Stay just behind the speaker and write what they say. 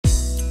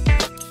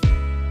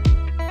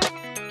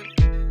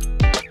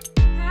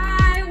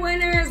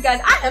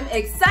guys, I am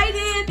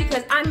excited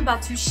because I'm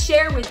about to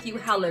share with you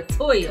how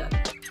Latoya,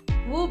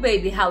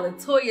 how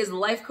Latoya's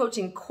life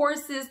coaching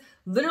courses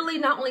literally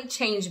not only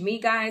changed me,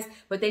 guys,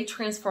 but they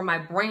transformed my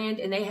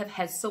brand, and they have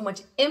had so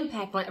much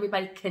impact on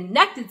everybody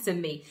connected to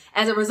me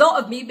as a result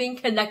of me being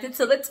connected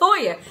to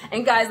Latoya.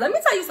 And guys, let me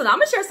tell you something. I'm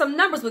gonna share some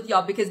numbers with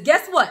y'all because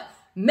guess what?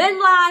 Men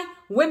lie,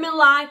 women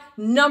lie,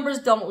 numbers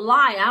don't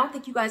lie. I don't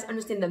think you guys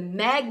understand the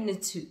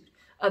magnitude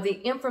of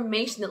the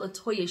information that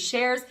Latoya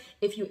shares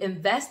if you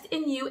invest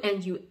in you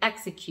and you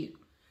execute.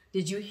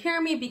 Did you hear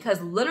me?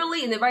 Because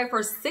literally in the very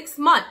first 6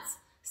 months,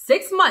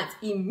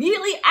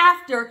 immediately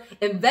after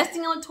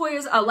investing in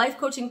Latoya's life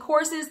coaching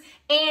courses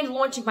and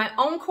launching my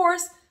own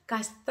course,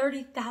 guys,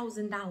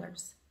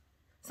 $30,000.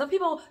 Some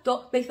people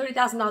don't make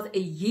 $30,000 a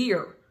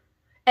year.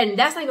 And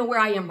that's not even where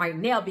I am right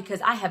now because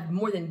I have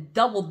more than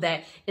doubled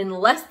that in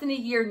less than a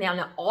year now.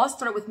 And it all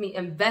started with me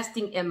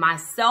investing in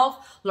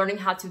myself, learning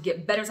how to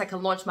get better so I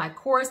can launch my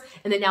course,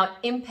 and then now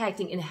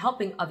impacting and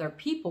helping other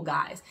people,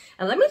 guys.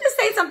 And let me just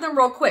say something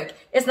real quick.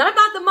 It's not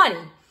about the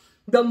money.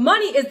 The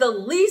money is the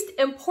least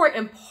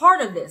important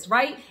part of this,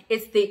 right?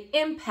 It's the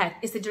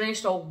impact. It's the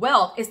generational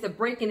wealth. It's the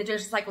breaking the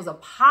generational cycles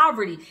of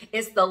poverty.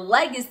 It's the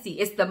legacy.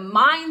 It's the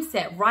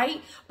mindset,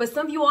 right? But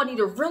some of you all need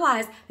to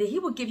realize that he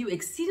will give you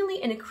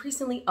exceedingly and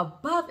increasingly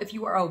above if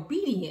you are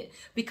obedient.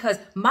 Because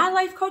my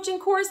life coaching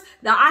course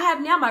that I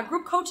have now, my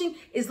group coaching,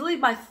 is literally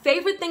my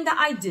favorite thing that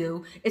I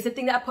do. It's the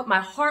thing that I put my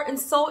heart and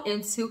soul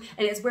into,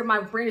 and it's where my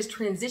brain is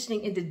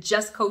transitioning into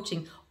just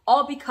coaching.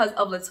 All because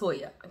of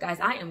Latoya. Guys,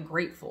 I am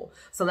grateful.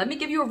 So let me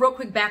give you a real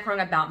quick background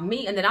about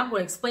me, and then I'm going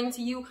to explain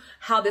to you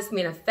how this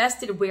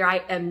manifested, where I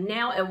am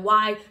now, and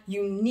why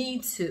you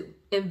need to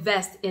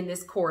invest in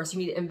this course. You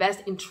need to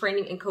invest in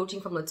training and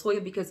coaching from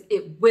Latoya because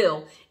it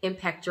will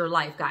impact your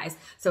life, guys.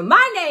 So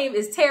my name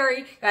is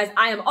Terri. Guys,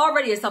 I am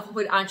already a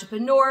self-employed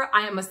entrepreneur.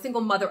 I am a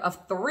single mother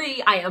of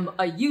 3. I am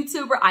a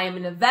YouTuber. I am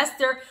an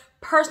investor.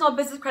 Personal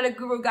business credit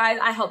guru, guys.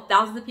 I help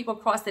thousands of people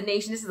across the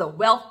nation. This is a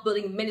wealth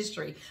building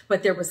ministry,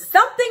 but there was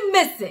something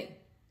missing.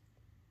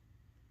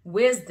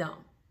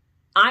 Wisdom.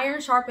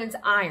 Iron sharpens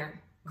iron.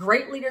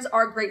 Great leaders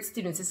are great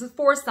students. This is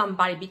for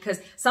somebody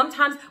because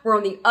sometimes we're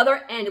on the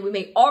other end and we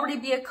may already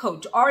be a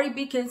coach, already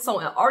be a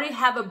consultant, already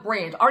have a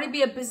brand, already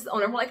be a business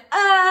owner. We're like,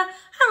 I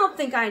don't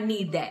think I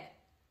need that.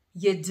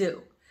 You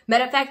do.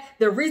 Matter of fact,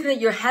 the reason that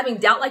you're having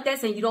doubt like that,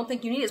 saying you don't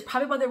think you need it, is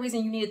probably one of the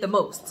reasons you need it the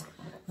most.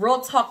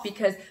 Real talk,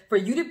 because for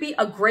you to be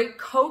a great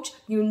coach,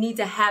 you need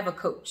to have a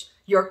coach.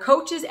 Your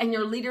coaches and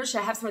your leaders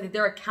should have somebody that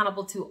they're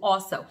accountable to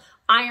also.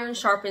 Iron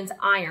sharpens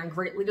iron.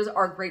 Great leaders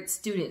are great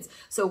students.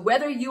 So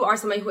whether you are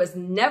somebody who has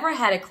never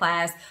had a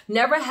class,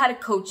 never had a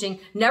coaching,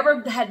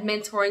 never had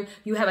mentoring,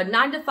 you have a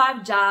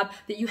 9-to-5 job,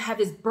 that you have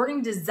this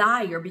burning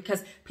desire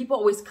because people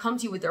always come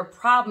to you with their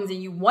problems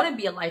and you want to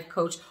be a life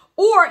coach,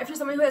 or if you're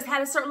somebody who has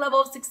had a certain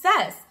level of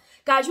success,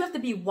 guys, you have to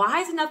be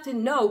wise enough to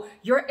know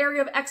your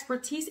area of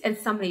expertise and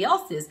somebody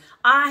else's.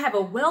 I have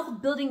a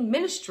wealth building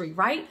ministry,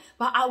 right?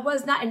 But I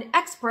was not an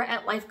expert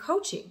at life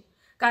coaching.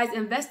 Guys,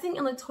 investing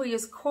in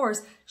Latoya's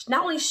course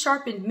not only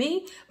sharpened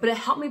me, but it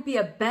helped me be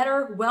a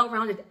better,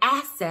 well-rounded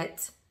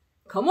asset.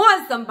 Come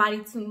on,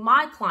 somebody, to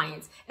my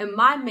clients and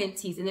my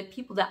mentees and the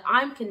people that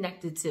I'm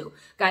connected to.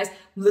 Guys,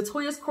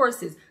 Latoya's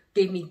courses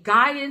gave me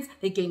guidance.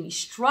 They gave me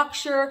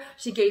structure.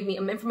 She gave me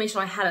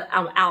information on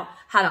how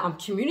to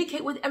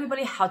communicate with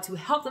everybody, how to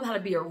help them, how to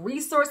be a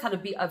resource, how to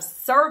be of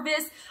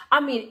service. I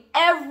mean,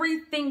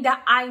 everything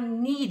that I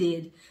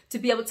needed to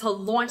be able to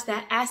launch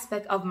that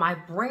aspect of my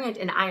brand,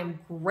 and I am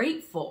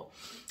grateful.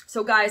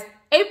 So guys,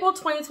 April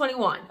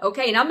 2021,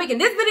 okay? And I'm making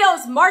this video,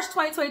 it's March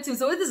 2022,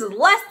 so this is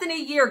less than a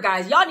year,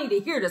 guys. Y'all need to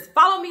hear this.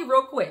 Follow me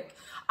real quick.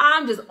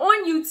 I'm just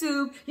on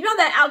YouTube. You know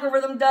that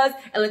algorithm does,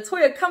 and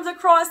Latoya comes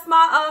across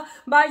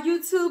my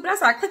YouTube, and I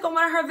started clicking on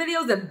one of her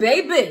videos, and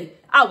baby,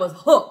 I was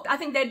hooked. I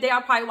think that day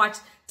I probably watched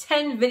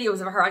 10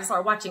 videos of her. I just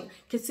started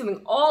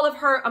consuming all of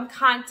her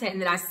content,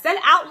 and then I said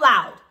out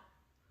loud,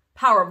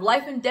 power of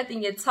life and death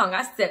in your tongue.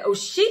 I said, oh,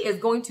 she is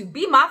going to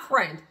be my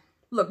friend.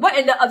 Look, what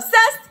in the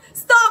obsessed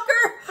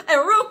stalker?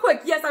 And real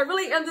quick, yes, I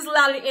really am just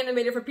loud and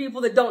animated for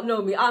people that don't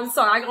know me. I'm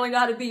sorry, I can only know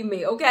how to be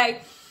me,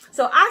 okay?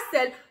 So I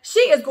said,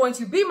 she is going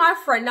to be my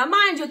friend. Now,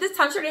 mind you, at this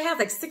time, she already has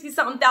like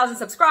 60-something thousand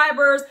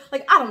subscribers.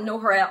 Like, I don't know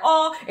her at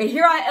all. And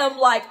here I am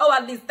like, oh,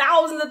 at least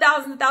thousands and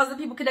thousands and thousands of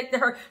people connected to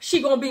her. She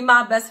gonna be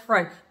my best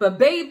friend. But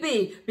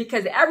baby,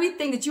 because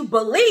everything that you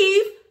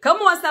believe,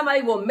 come on,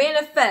 somebody, will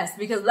manifest.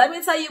 Because let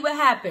me tell you what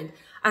happened.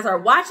 I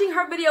started watching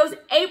her videos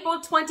April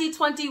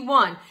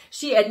 2021.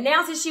 She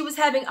announced that she was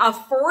having a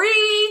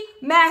free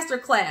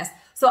masterclass.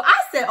 So I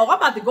said, oh, I'm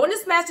about to go in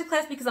this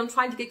masterclass because I'm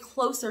trying to get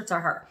closer to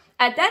her.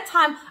 At that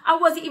time, I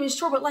wasn't even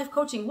sure what life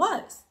coaching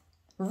was.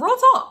 Real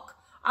talk.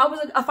 I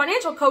was a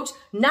financial coach,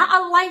 not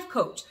a life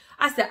coach.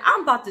 I said,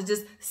 I'm about to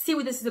just see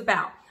what this is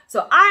about.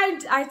 So I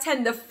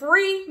attend the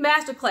free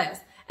masterclass.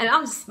 And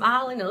I'm just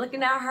smiling and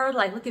looking at her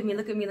like, look at me,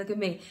 look at me, look at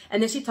me.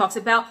 And then she talks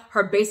about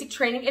her basic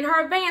training and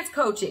her advanced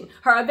coaching,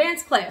 her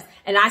advanced class.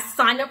 And I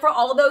signed up for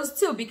all of those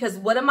too, because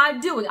what am I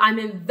doing? I'm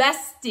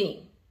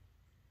investing.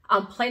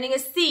 I'm planting a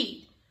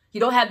seed. You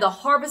don't have the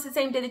harvest the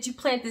same day that you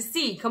plant the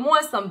seed. Come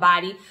on,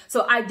 somebody.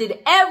 So I did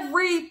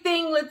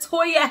everything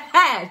Latoya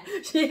had.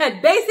 She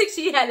had basic,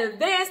 she had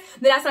advanced.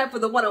 Then I signed up for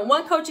the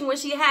one-on-one coaching when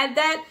she had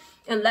that.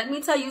 And let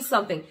me tell you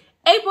something.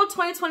 April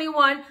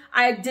 2021,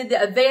 I did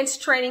the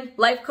advanced training,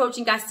 life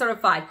coaching, got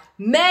certified.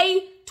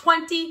 May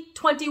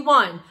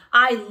 2021,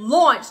 I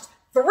launched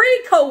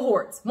 3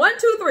 cohorts, 1,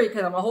 2, 3,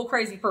 because I'm a whole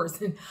crazy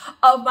person,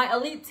 of my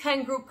Elite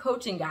 10 group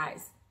coaching,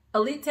 guys.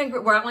 Elite 10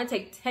 group where I only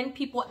take 10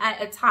 people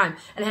at a time.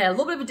 And I had a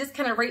little bit of a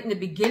discounted rate in the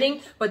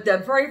beginning, but the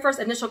very first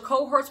initial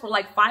cohorts were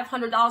like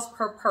 $500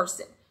 per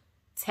person.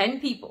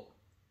 10 people.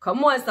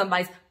 Come on,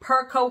 somebody.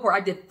 Per cohort.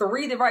 I did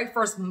 3 the very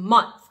first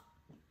month.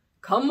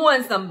 Come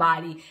on,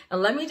 somebody.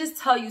 And let me just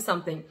tell you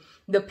something.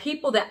 The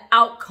people, the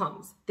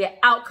outcomes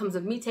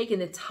of me taking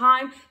the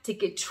time to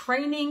get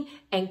training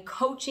and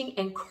coaching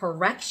and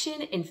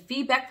correction and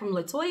feedback from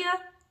Latoya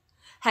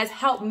has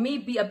helped me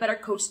be a better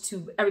coach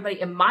to everybody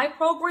in my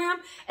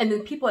program. And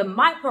then people in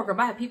my program,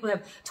 I have people that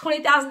have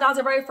 $20,000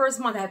 the very first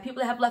month. I have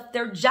people that have left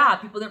their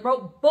job, people that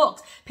wrote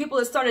books, people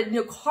that started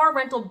car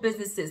rental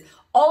businesses,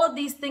 all of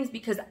these things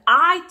because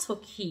I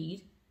took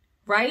heed,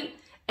 right?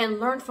 And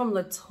learned from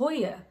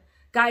Latoya.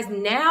 Guys,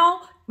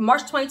 now,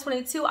 March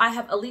 2022, I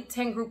have Elite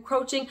 10 group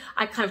coaching.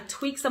 I kind of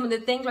tweaked some of the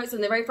things, right? So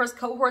in the very first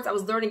cohorts, I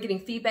was learning, getting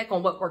feedback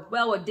on what worked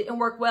well, what didn't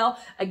work well.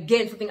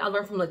 Again, something I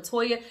learned from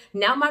Latoya.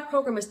 Now my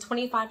program is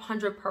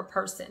 $2,500 per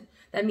person.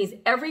 That means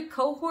every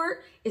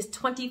cohort is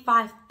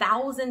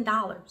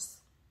 $25,000.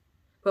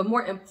 But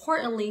more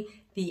importantly,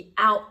 the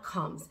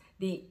outcomes,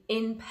 the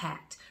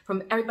impact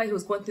from everybody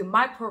who's going through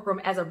my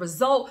program as a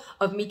result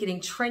of me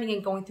getting training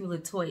and going through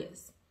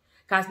Latoya's.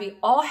 Guys, we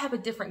all have a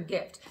different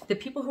gift. The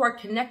people who are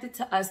connected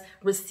to us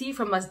receive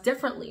from us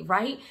differently,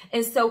 right?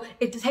 And so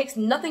it takes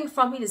nothing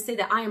from me to say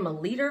that I am a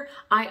leader,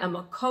 I am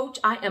a coach,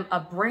 I am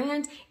a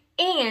brand,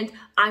 and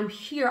I'm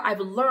here. I've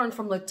learned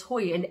from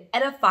Latoya and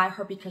edify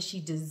her because she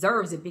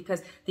deserves it,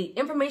 because the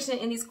information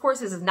in these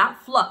courses is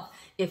not fluff.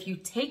 If you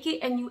take it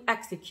and you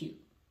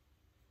execute,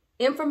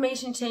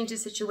 information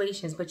changes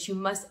situations, but you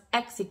must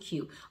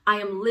execute. I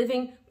am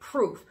living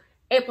proof.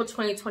 April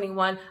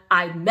 2021,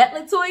 I met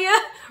Latoya,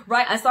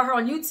 right? I saw her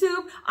on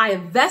YouTube. I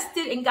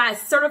invested and got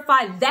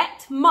certified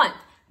that month,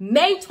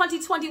 May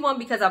 2021,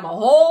 because I'm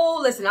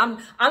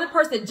the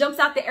person that jumps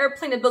out the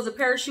airplane and builds a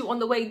parachute on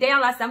the way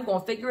down. I said, I'm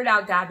going to figure it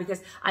out, God,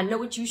 because I know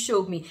what you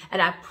showed me.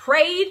 And I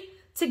prayed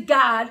to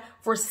God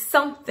for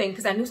something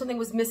because I knew something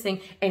was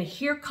missing. And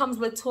here comes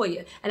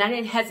Latoya. And I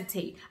didn't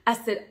hesitate. I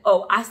said,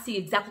 oh, I see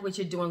exactly what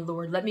you're doing,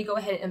 Lord. Let me go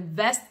ahead and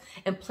invest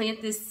and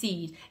plant this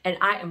seed. And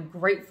I am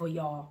grateful,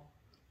 y'all.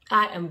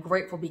 I am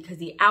grateful because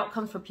the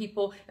outcomes for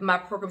people in my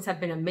programs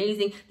have been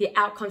amazing. The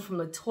outcomes from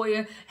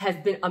Latoya has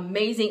been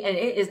amazing. And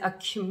it is a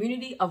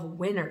community of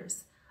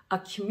winners, a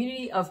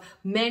community of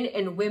men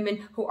and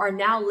women who are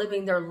now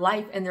living their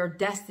life and their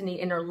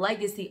destiny and their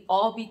legacy,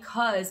 all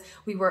because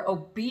we were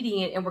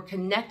obedient and were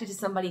connected to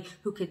somebody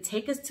who could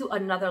take us to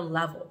another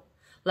level.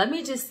 Let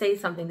me just say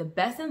something. The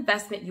best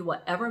investment you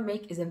will ever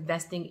make is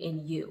investing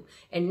in you.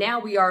 And now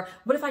we are,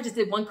 what if I just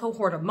did 1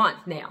 cohort a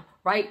month now,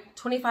 right?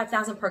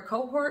 $25,000 per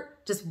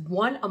cohort, just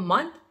 1 a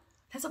month.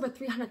 That's over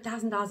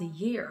 $300,000 a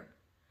year.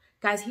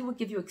 Guys, he will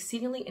give you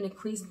exceedingly and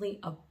increasingly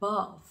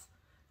above.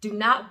 Do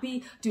not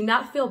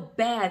feel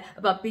bad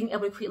about being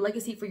able to create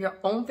legacy for your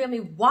own family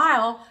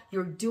while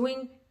you're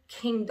doing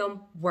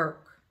kingdom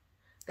work.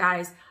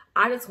 Guys,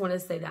 I just want to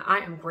say that I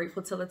am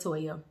grateful to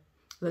Latoya.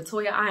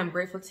 Latoya, I am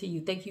grateful to you.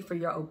 Thank you for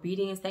your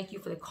obedience. Thank you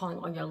for the calling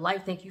on your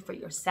life. Thank you for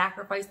your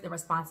sacrifice, the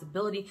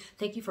responsibility.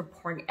 Thank you for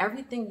pouring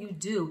everything you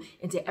do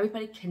into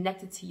everybody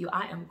connected to you.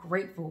 I am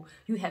grateful.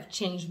 You have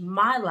changed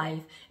my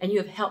life and you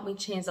have helped me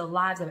change the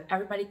lives of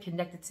everybody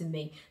connected to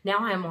me. Now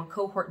I am on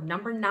cohort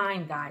number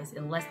 9, guys,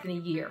 in less than a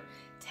year.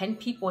 10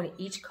 people in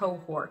each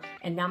cohort.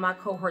 And now my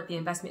cohort, the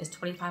investment is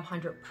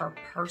 $2,500 per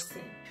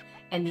person.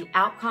 And the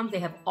outcomes they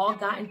have all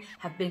gotten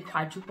have been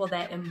quadruple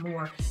that and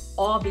more.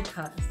 All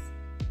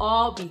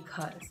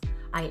because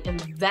I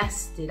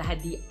invested. I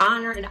had the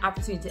honor and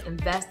opportunity to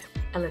invest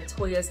in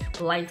Latoya's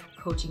life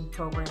coaching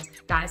programs.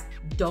 Guys,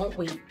 don't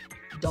wait,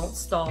 don't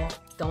stall,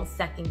 don't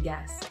second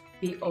guess.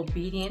 Be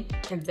obedient,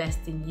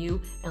 invest in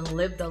you, and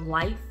live the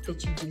life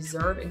that you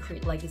deserve and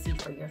create legacy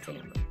for your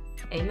family.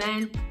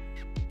 Amen.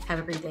 Have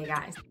a great day,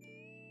 guys.